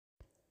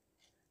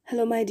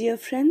Hello, my dear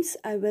friends.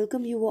 I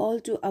welcome you all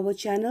to our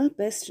channel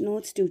Best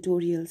Notes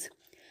Tutorials.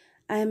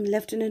 I am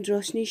Lieutenant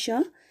Roshni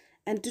Shah,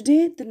 and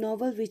today the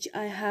novel which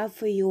I have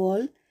for you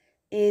all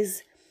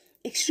is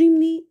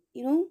extremely,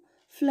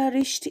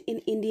 flourished in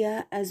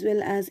India as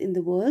well as in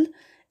the world,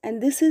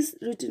 and this is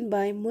written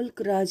by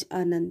Mulk Raj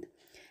Anand.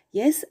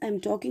 Yes,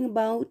 I'm talking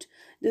about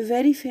the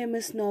very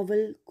famous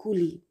novel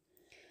Coolie,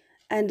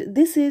 and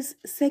this is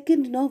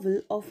second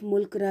novel of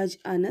Mulk Raj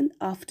Anand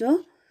after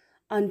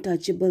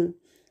Untouchable.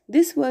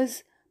 This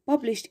was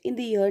published in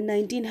the year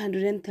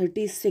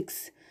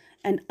 1936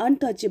 and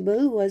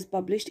Untouchable was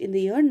published in the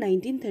year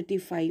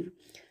 1935.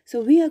 So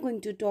we are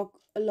going to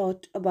talk a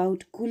lot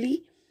about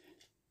Coolie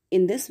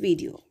in this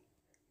video.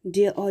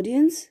 Dear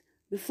audience,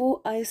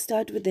 before I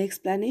start with the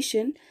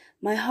explanation,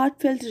 my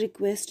heartfelt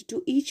request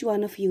to each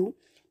one of you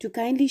to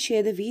kindly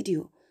share the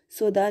video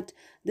so that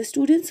the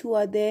students who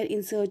are there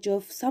in search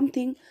of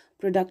something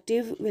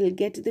productive will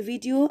get the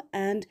video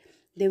and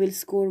they will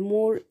score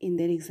more in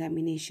their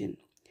examination.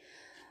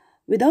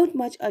 Without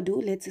much ado,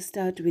 let's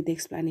start with the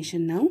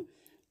explanation now.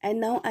 And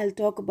now I'll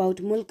talk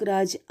about Mulk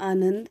Raj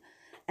Anand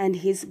and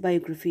his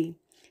biography.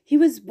 He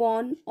was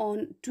born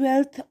on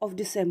 12th of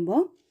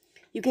December.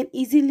 You can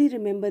easily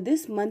remember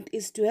this month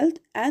is 12th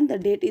and the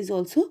date is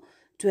also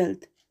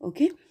 12th.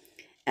 Okay.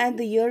 And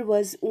the year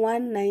was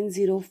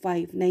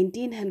 1905,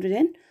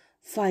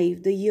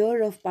 1905, the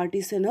year of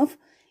partition of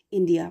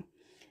India.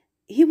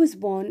 He was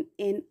born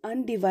in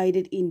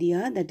undivided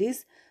India, that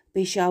is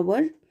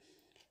Peshawar,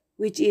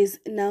 which is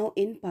now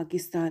in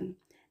Pakistan.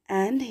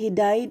 And he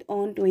died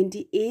on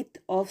 28th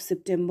of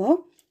September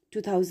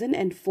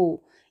 2004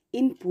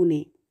 in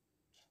Pune.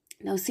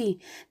 Now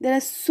see, there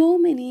are so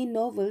many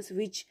novels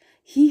which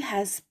he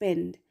has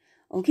penned.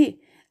 Okay,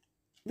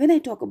 when I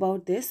talk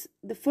about this,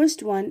 the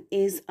first one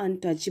is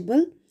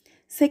Untouchable.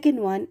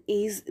 Second one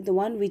is the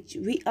one which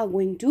we are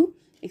going to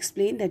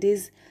explain, that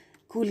is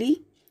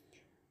Coolie.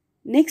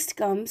 Next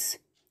comes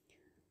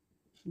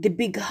The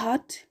Big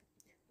Heart,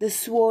 The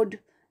Sword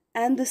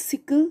and the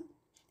Sickle,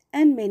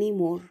 and many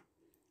more.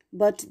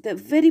 But the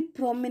very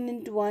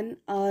prominent one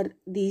are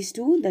these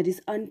two, that is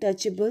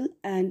Untouchable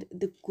and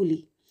the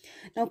Coolie.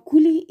 Now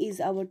Coolie is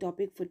our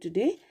topic for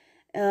today.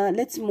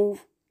 Let's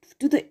move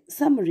to the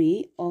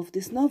summary of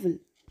this novel.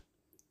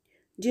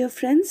 Dear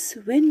friends,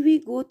 when we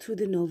go through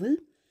the novel,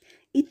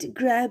 it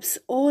grabs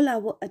all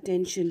our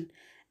attention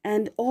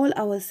and all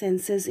our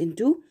senses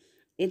into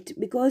it,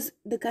 because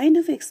the kind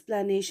of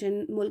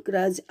explanation Mulk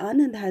Raj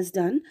Anand has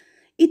done,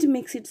 it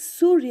makes it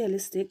so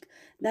realistic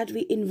that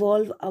we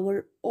involve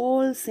our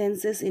all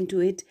senses into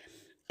it,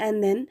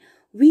 and then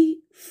we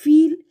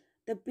feel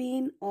the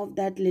pain of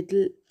that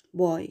little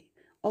boy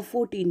of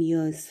 14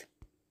 years.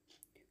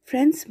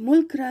 Friends,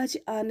 Mulk Raj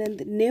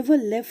Anand never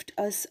left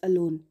us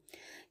alone.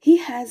 He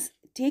has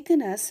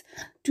taken us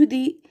to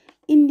the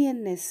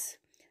Indianness,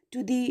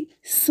 to the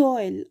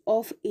soil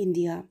of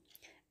India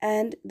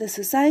and the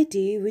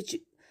society, which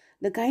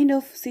the kind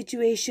of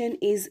situation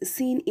is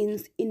seen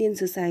in Indian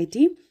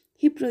society.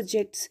 He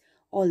projects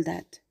all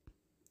that.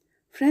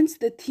 Friends,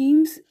 the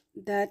themes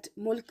that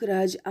Mulk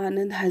Raj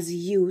Anand has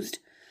used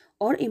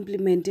or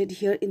implemented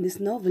here in this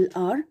novel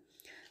are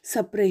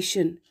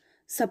suppression,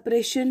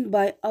 suppression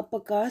by upper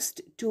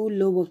caste to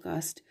lower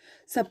caste,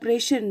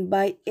 suppression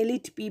by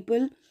elite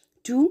people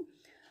to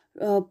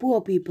poor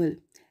people.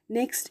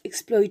 Next,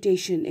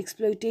 exploitation,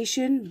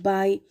 exploitation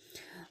by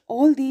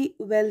all the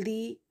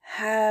wealthy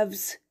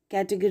haves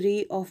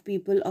category of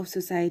people of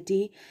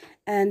society,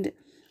 and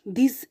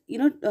this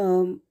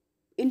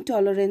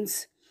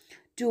intolerance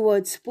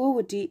towards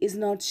poverty is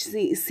not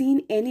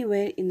seen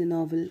anywhere in the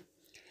novel.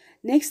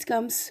 Next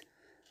comes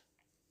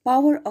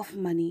power of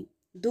money.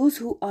 Those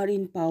who are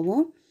in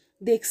power,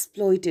 they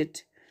exploit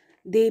it,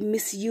 they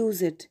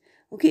misuse it.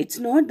 Okay, it's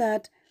not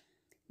that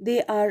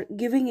they are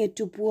giving it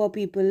to poor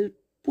people,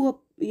 poor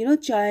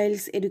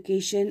child's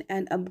education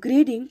and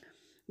upgrading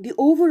the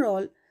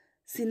overall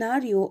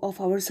scenario of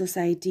our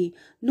society.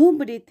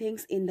 Nobody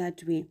thinks in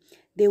that way.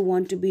 They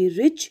want to be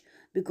rich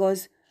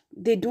because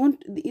they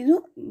don't,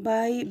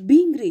 by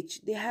being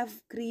rich they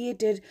have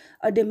created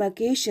a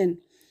demarcation,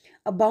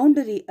 a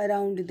boundary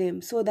around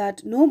them so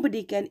that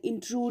nobody can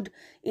intrude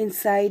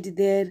inside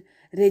their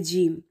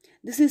regime.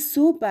 This is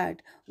so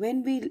bad.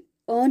 When we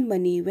earn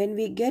money, when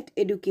we get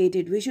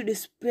educated, we should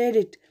spread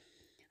it.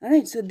 All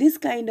right, so this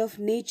kind of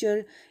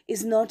nature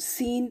is not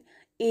seen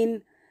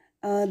in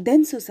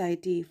then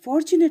society.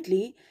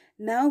 Fortunately,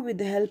 now with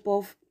the help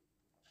of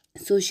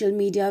social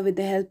media, with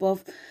the help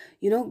of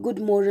good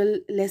moral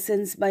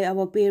lessons by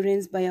our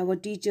parents, by our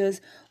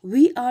teachers,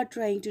 we are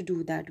trying to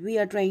do that. We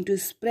are trying to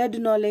spread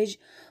knowledge.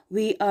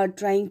 We are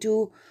trying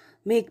to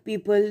make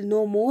people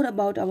know more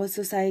about our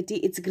society,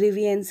 its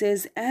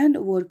grievances,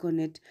 and work on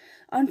it.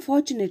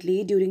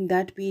 Unfortunately, during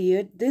that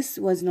period this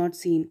was not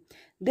seen.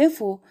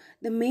 Therefore,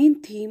 the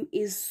main theme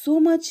is so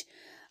much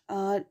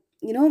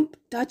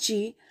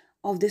touchy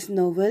of this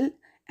novel.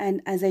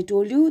 And as I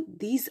told you,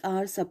 these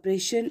are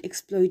suppression,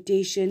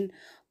 exploitation,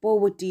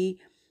 poverty,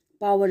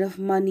 power of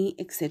money,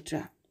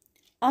 etc.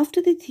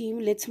 After the theme,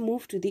 let's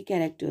move to the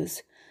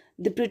characters.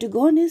 The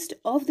protagonist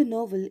of the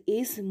novel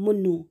is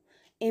Munoo,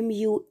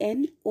 Munoo,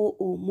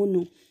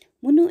 Munoo.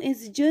 Munoo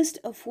is just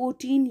a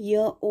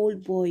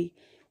 14-year-old boy,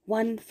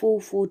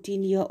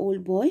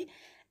 14-year-old boy,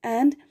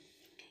 and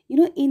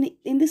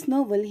in this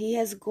novel he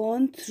has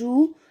gone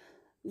through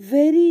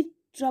very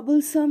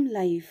troublesome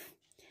life.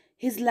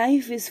 His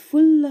life is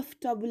full of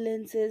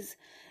turbulences,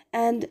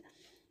 and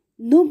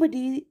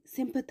nobody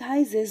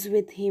sympathizes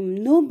with him.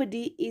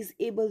 Nobody is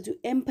able to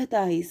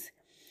empathize.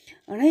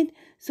 All right.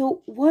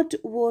 So, what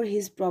were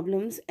his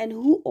problems and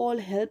who all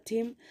helped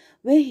him?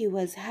 Where he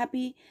was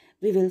happy,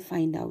 we will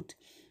find out.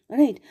 All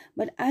right.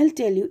 But I'll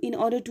tell you, in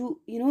order to,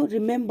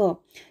 remember,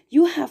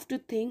 you have to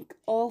think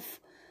of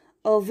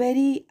a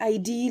very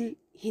ideal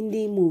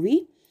Hindi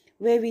movie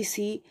where we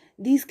see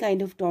these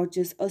kind of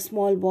tortures. A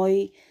small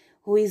boy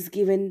who is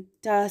given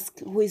task,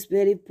 who is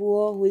very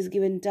poor, who is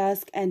given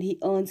task, and he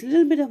earns a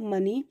little bit of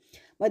money,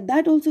 but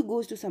that also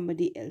goes to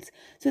somebody else.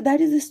 So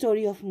that is the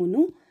story of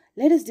Munoo.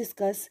 Let us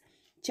discuss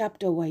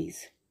chapter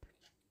wise.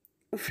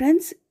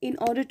 Friends, in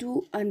order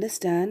to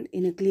understand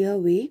in a clear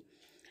way,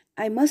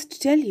 I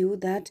must tell you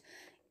that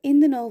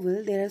in the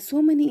novel there are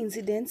so many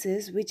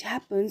incidences which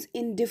happens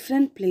in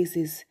different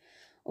places.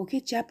 Okay,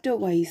 chapter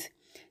wise.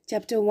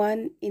 Chapter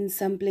 1 in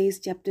some place,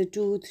 chapter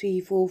 2, 3,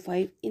 4,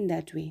 5, in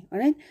that way.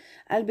 Alright,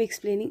 I'll be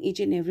explaining each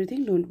and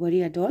everything, don't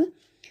worry at all.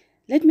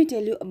 Let me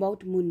tell you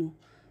about Munoo.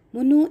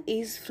 Munoo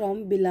is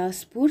from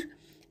Bilaspur,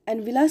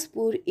 and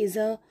Bilaspur is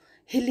a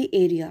hilly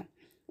area.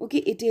 Okay,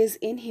 it is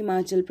in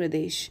Himachal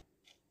Pradesh.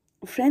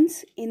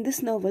 Friends, in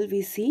this novel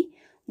we see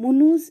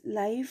Munoo's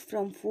life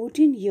from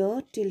 14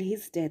 year till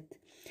his death.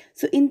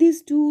 So in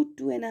these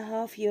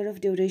 2.5 years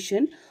of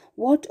duration,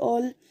 what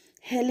all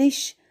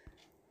hellish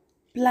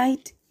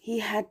plight he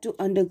had to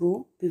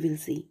undergo, we will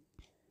see.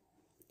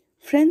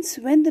 Friends,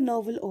 when the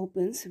novel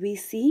opens, we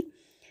see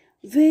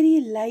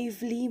very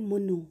lively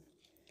Munoo.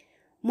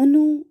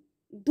 Munoo,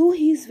 though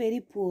he is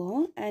very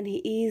poor and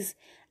he is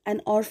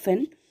an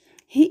orphan,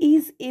 he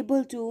is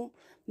able to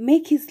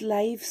make his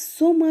life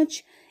so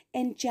much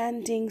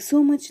enchanting,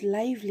 so much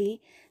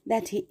lively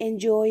that he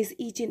enjoys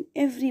each and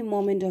every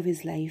moment of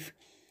his life.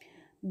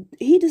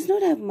 He does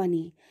not have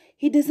money.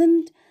 He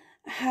doesn't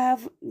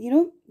have,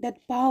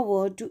 that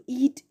power to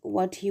eat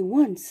what he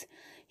wants.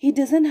 He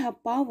doesn't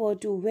have power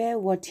to wear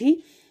what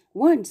he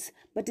wants,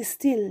 but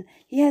still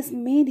he has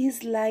made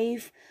his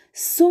life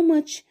so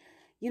much,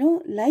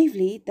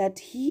 lively that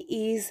he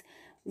is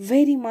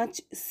very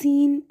much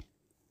seen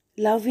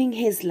loving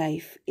his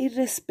life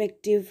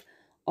irrespective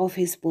of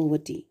his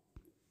poverty.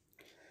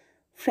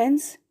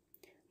 Friends,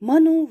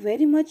 Manu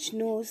very much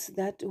knows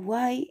that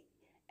why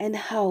and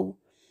how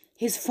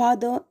his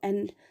father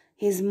and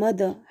his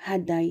mother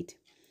had died.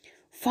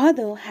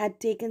 Father had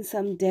taken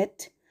some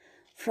debt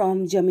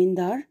from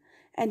Jamindar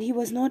and he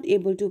was not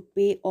able to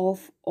pay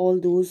off all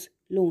those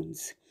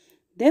loans.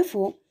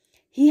 Therefore,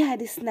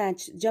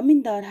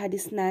 Jamindar had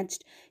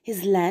snatched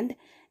his land,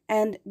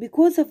 and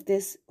because of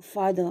this,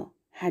 father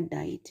had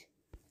died.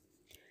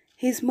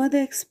 His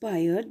mother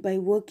expired by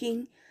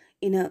working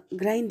in a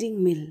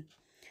grinding mill.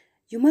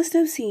 You must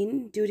have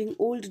seen during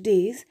old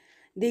days,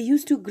 they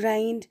used to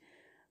grind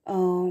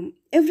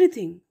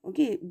everything,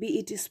 okay, be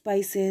it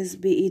spices,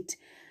 be it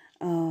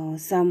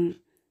some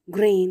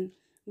grain.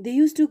 They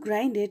used to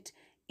grind it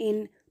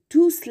in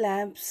 2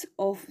 slabs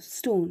of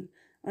stone,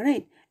 all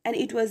right, and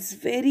it was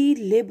very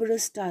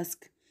laborious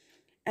task.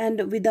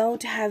 And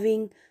without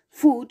having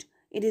food,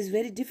 it is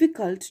very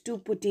difficult to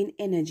put in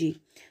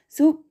energy.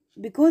 So,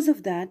 because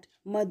of that,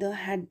 mother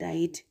had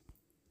died.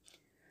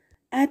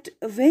 At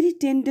a very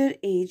tender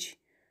age,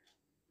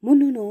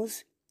 Munoo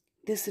knows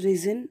this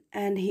reason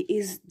and he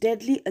is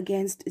deadly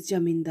against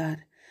Jamindar.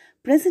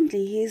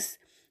 Presently, he is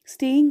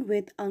staying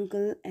with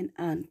uncle and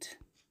aunt.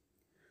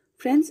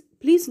 Friends,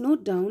 please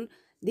note down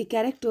the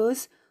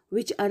characters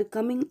which are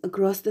coming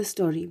across the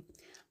story.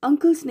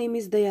 Uncle's name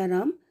is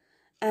Dayaram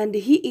and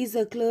he is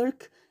a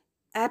clerk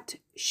at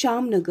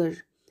Shamnagar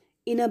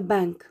in a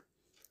bank.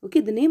 Okay,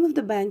 the name of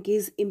the bank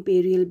is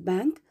Imperial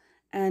Bank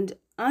and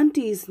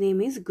auntie's name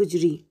is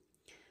Gujri.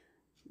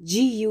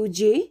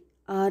 Gujri,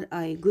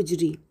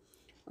 Gujri.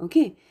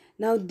 Okay,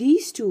 now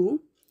these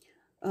two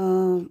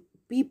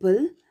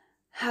people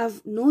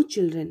have no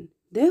children,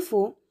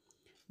 therefore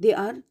they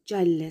are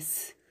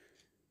childless.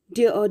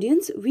 Dear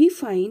audience, we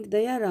find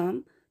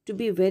Dayaram to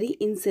be very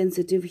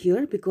insensitive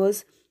here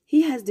because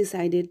he has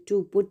decided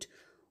to put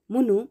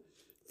Munoo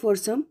for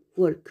some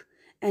work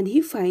and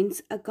he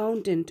finds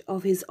accountant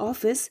of his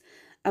office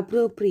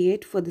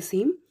appropriate for the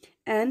same,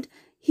 and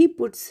he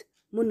puts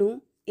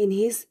Munoo in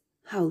his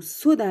house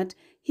so that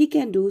he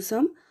can do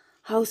some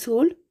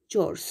household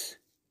chores.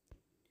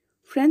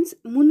 Friends,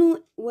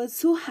 Munoo was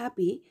so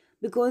happy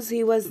because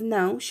he was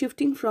now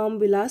shifting from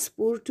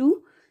Bilaspur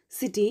to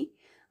city,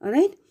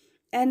 alright,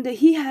 and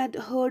he had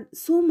heard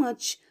so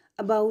much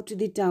about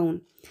the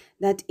town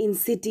that in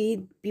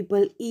city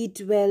people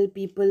eat well,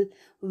 people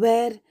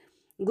wear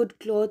good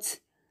clothes,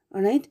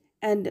 alright,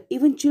 and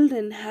even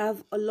children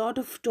have a lot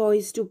of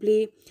toys to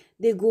play.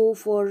 They go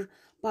for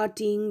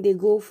partying, they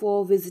go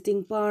for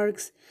visiting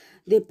parks,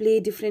 they play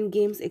different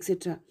games,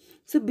 etc.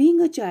 So being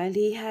a child,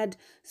 he had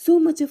so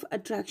much of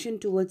attraction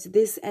towards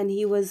this, and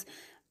he was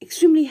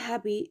extremely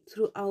happy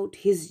throughout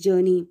his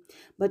journey.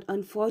 But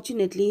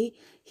unfortunately,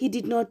 he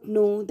did not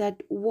know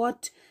that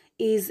what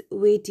is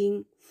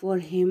waiting for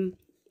him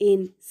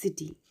in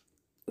city.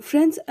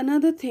 Friends,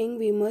 another thing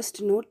we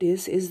must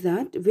notice is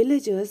that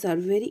villagers are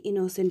very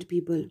innocent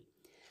people,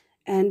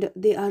 and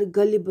they are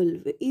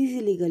gullible,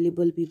 easily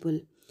gullible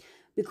people,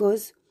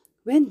 because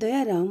when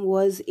Dayaram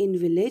was in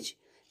village,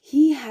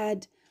 he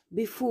had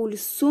befooled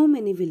so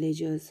many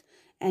villagers,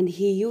 and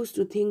he used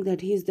to think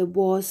that he is the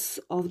boss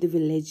of the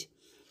village,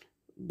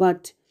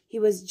 but he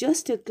was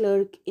just a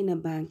clerk in a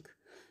bank.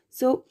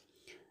 So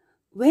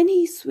when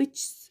he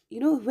switches,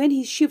 when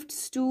he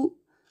shifts to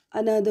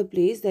another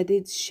place, that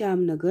is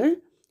Shamnagar,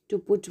 to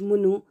put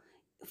Munoo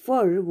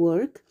for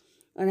work,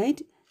 all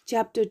right,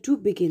 chapter 2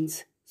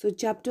 begins. So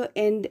chapter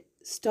end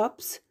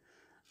stops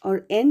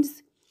or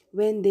ends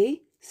when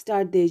they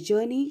start their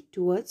journey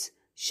towards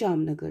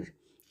Shamnagar.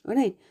 All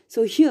right,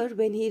 so here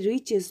when he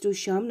reaches to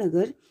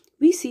Shamnagar,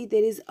 we see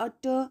there is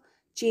utter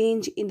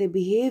change in the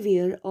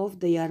behavior of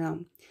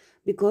Dayaram,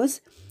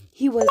 because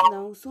he was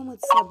now so much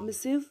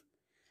submissive,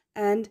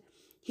 and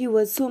he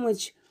was so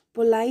much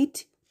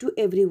polite to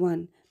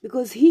everyone,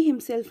 because he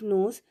himself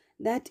knows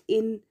that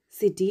in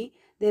city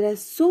there are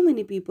so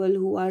many people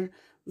who are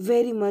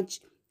very much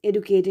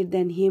educated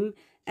than him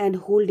and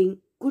holding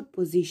good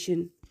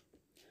position.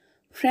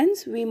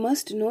 Friends, we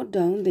must note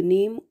down the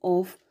name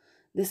of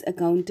this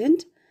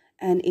accountant,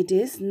 and it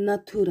is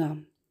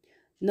Nathuram,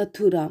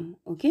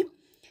 okay.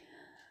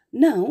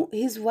 Now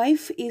his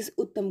wife is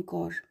Uttam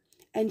Kaur,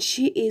 and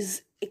she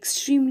is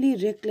extremely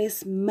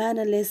reckless,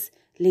 mannerless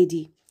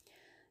lady.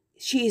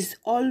 She is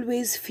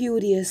always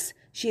furious.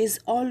 She is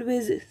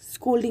always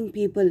scolding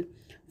people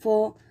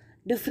for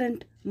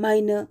different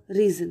minor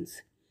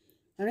reasons.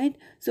 All right.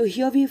 So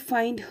here we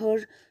find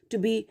her to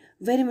be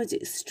very much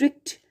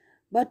strict,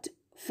 but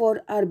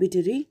for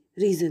arbitrary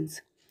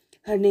reasons.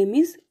 Her name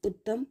is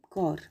Uttam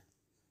Kaur.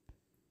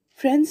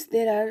 Friends,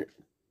 there are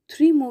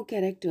three more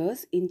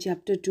characters in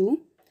chapter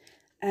 2,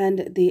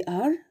 and they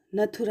are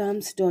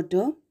Nathuram's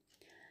daughter,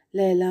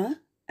 Leila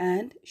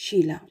and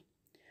Sheila.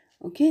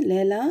 Okay,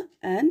 Leila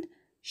and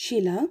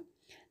Sheila.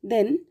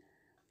 Then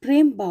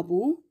Prem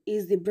Babu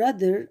is the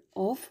brother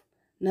of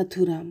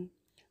Nathuram.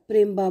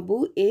 Prem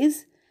Babu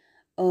is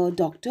a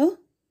doctor,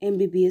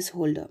 MBBS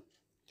holder.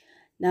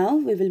 Now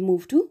we will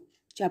move to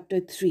chapter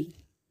 3.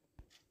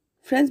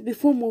 Friends,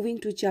 before moving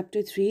to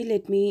chapter 3,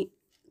 let me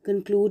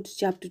conclude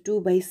chapter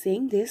 2 by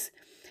saying this,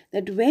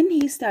 that when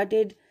he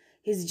started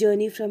his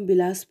journey from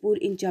Bilaspur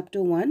in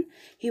chapter 1,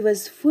 he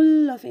was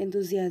full of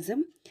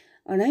enthusiasm,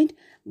 all right,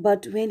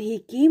 but when he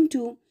came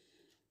to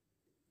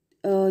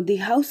the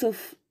house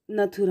of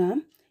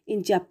Nathuram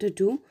in chapter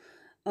 2,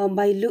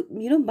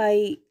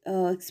 by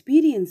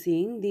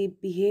experiencing the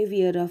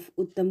behavior of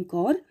Uttam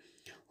Kaur,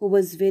 who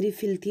was very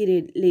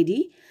filthy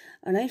lady,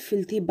 all right,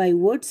 filthy by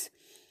words,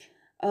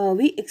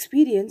 we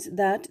experience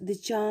that the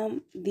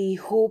charm, the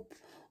hope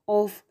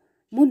of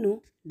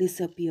Munoo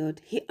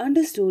disappeared. He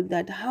understood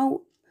that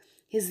how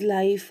his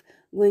life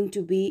going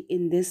to be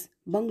in this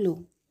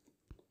bungalow.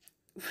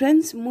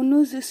 Friends,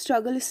 Munoo's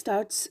struggle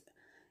starts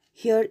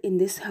here in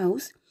this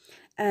house,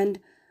 and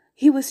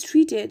he was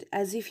treated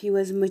as if he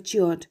was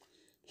matured.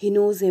 He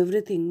knows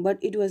everything, but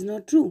it was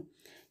not true.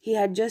 He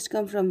had just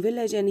come from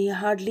village, and he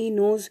hardly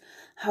knows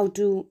how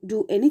to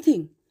do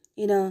anything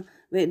in a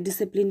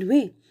disciplined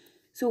way.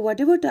 So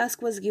whatever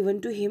task was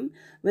given to him,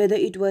 whether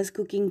it was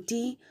cooking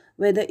tea,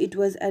 whether it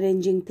was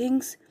arranging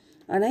things,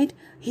 all right,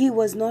 he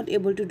was not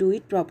able to do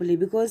it properly,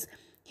 because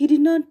he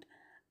did not,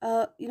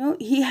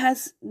 he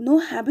has no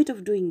habit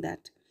of doing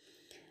that.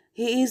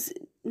 He is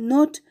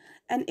not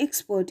an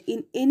expert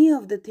in any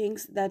of the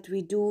things that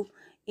we do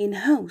in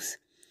house.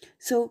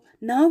 So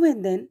now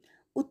and then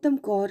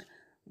Uttam Kaur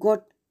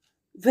got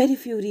very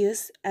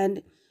furious,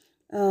 and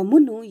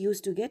Munoo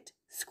used to get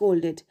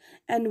scolded.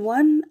 And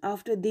one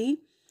after the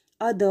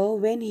other,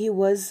 when he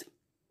was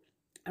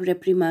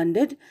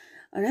reprimanded,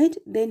 all right,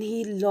 then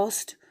he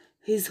lost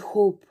his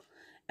hope,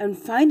 and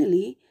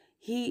finally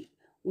he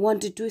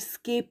wanted to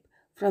escape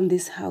from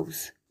this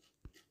house.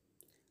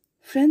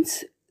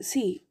 Friends,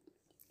 see,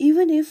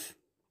 even if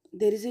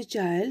there is a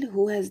child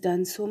who has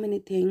done so many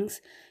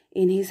things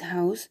in his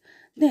house,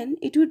 then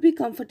it would be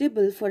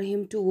comfortable for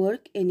him to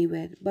work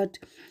anywhere. But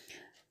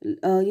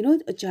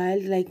a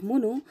child like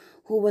Munoo,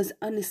 who was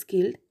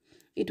unskilled,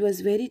 it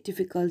was very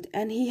difficult,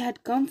 and he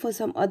had come for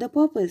some other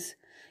purpose.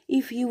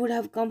 If he would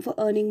have come for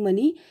earning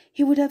money,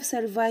 he would have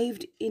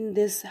survived in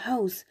this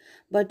house,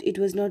 but it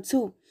was not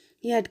so.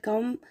 He had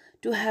come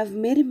to have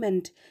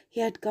merriment,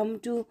 he had come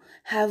to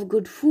have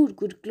good food,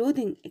 good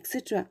clothing,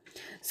 etc.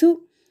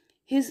 So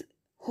his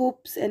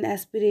hopes and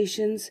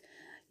aspirations,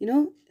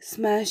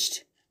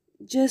 smashed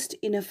just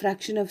in a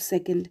fraction of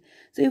second.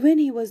 So when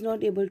he was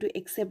not able to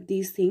accept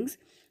these things,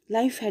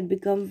 life had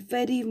become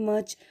very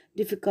much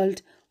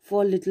difficult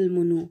for little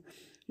Munoo.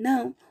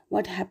 Now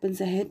what happens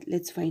ahead,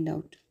 let's find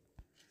out.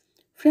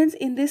 Friends,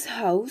 in this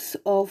house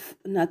of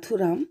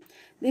Nathuram,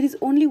 there is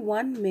only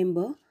one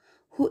member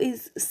who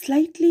is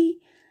slightly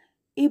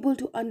able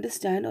to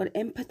understand or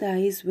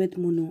empathize with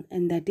Munoo,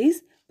 and that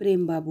is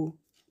Prem Babu.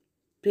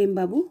 Prem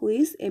Babu, who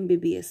is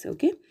MBBS.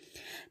 Okay.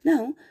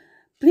 Now,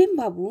 Prem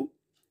Babu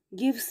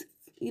gives,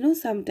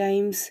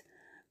 sometimes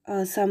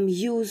some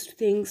used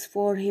things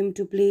for him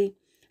to play,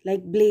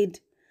 like blade.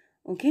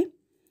 Okay.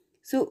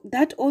 So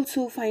that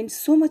also finds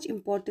so much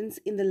importance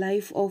in the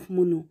life of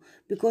Munoo,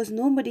 because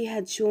nobody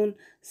had shown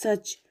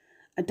such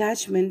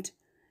attachment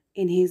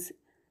in his,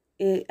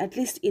 at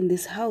least in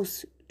this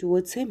house,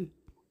 towards him.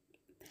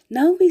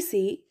 Now we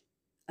see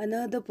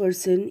another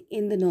person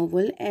in the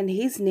novel, and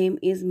his name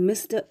is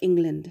Mr.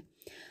 England.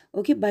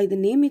 Okay, by the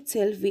name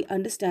itself, we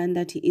understand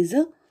that he is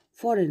a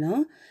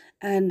foreigner,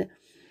 and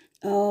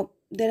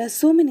there are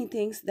so many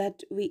things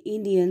that we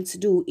Indians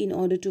do in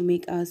order to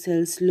make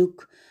ourselves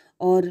look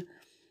or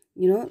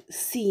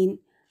seen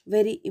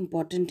very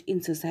important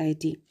in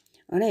society.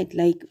 All right,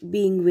 like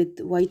being with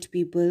white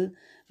people,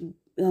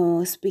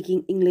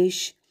 speaking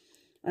English,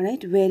 all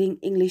right, wearing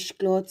English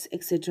clothes,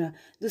 etc.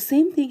 The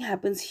same thing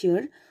happens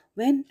here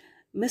when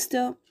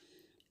Mr.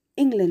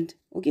 England,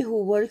 okay,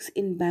 who works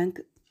in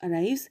bank,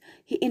 arrives.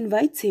 He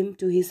invites him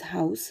to his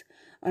house,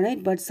 all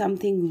right, but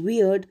something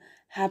weird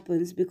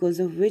happens, because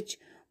of which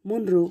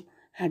Munro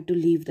had to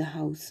leave the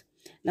house.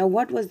 Now,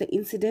 what was the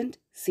incident?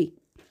 See,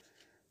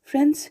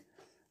 friends,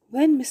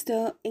 when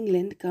Mr.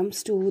 England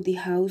comes to the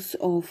house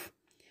of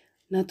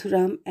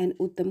Nathuram and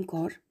Uttam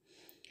Kaur,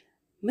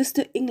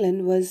 Mr.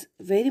 England was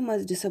very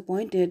much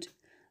disappointed,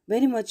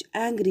 very much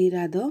angry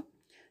rather,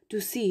 to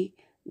see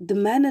the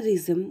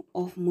mannerism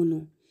of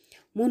Munoo.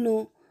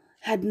 Munoo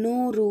had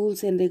no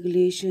rules and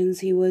regulations.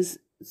 He was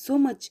so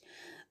much,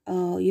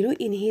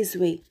 in his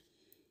way.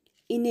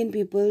 Indian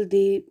people,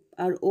 they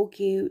are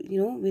okay,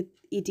 with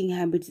eating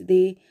habits.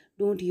 They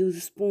don't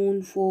use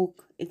spoon,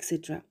 fork,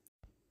 etc.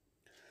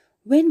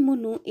 When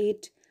Munoo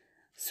ate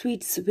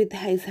sweets with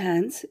his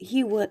hands,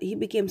 he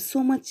became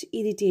so much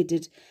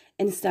irritated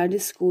and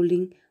started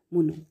scolding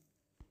Munoo.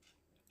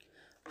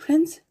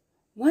 Friends,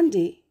 one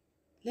day,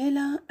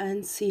 Leila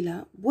and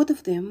Sila, both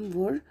of them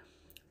were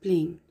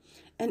playing,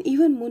 and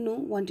even Munoo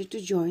wanted to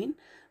join,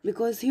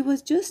 because he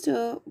was just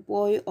a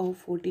boy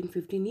of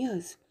 14-15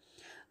 years.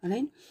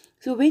 Alright,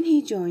 so when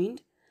he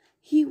joined,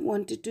 he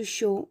wanted to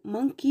show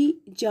monkey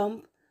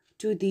jump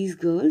to these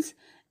girls,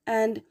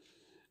 and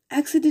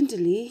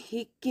accidentally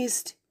he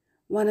kissed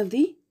one of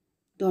the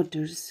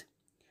daughters,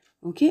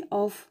 okay,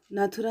 of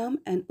Nathuram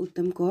and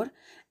Uttam Kaur,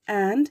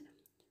 and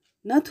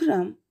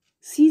Nathuram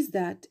sees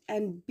that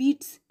and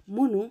beats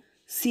Munoo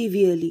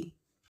severely.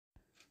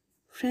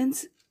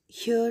 Friends,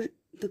 here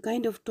the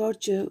kind of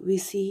torture we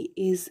see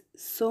is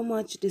so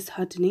much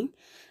disheartening,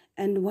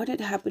 and what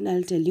had happened,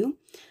 I'll tell you.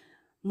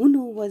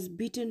 Munoo was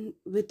beaten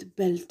with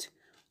belt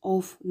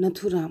of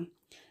Nathuram,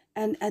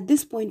 and at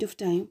this point of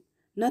time,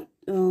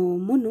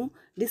 Munoo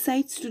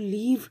decides to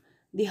leave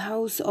the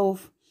house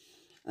of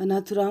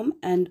Nathuram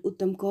and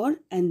Uttam Kaur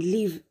and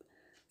leave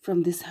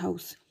from this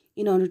house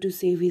in order to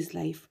save his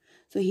life.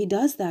 So he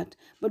does that,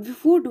 but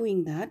before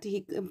doing that,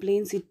 he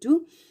complains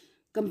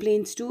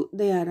to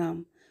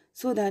Dayaram,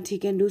 so that he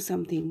can do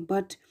something.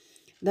 But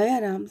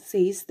Dayaram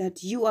says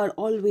that you are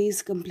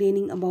always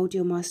complaining about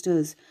your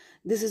masters.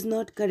 This is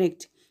not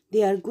correct.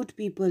 They are good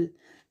people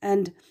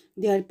and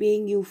they are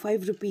paying you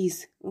 5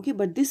 rupees. Okay,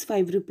 but this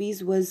 5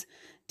 rupees was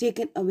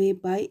taken away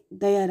by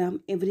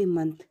Dayaram every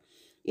month.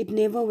 It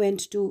never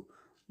went to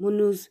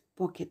Munoo's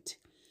pocket.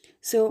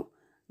 So,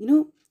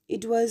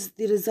 it was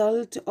the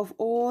result of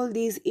all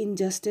these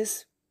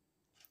injustice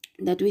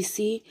that we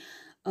see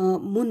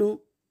Munoo,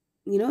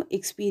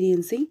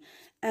 experiencing.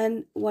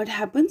 And what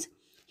happens?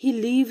 He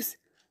leaves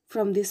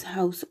from this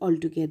house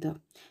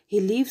altogether. He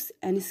leaves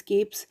and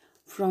escapes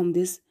from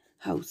this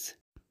house.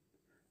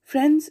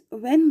 Friends,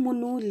 when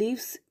Munoo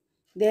leaves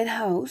their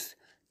house,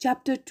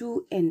 chapter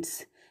 2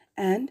 ends,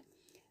 and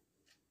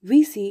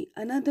we see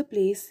another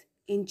place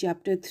in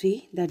chapter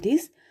 3, that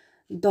is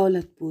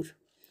Daulatpur.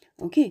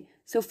 Okay,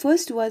 so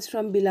first was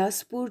from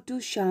Bilaspur to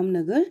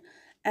Shamnagar,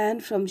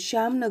 and from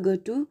Shamnagar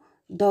to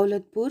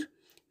Daulatpur,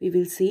 we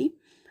will see.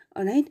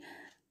 Alright,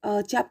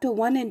 chapter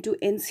 1 and 2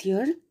 ends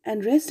here,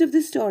 and rest of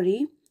the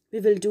story we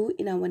will do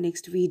in our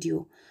next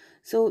video.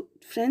 So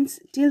friends,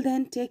 till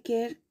then, take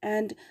care,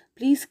 and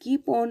please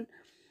keep on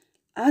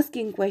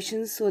asking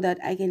questions so that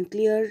I can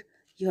clear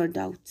your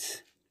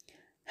doubts.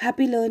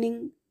 Happy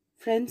learning,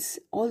 friends.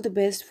 All the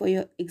best for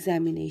your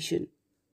examination.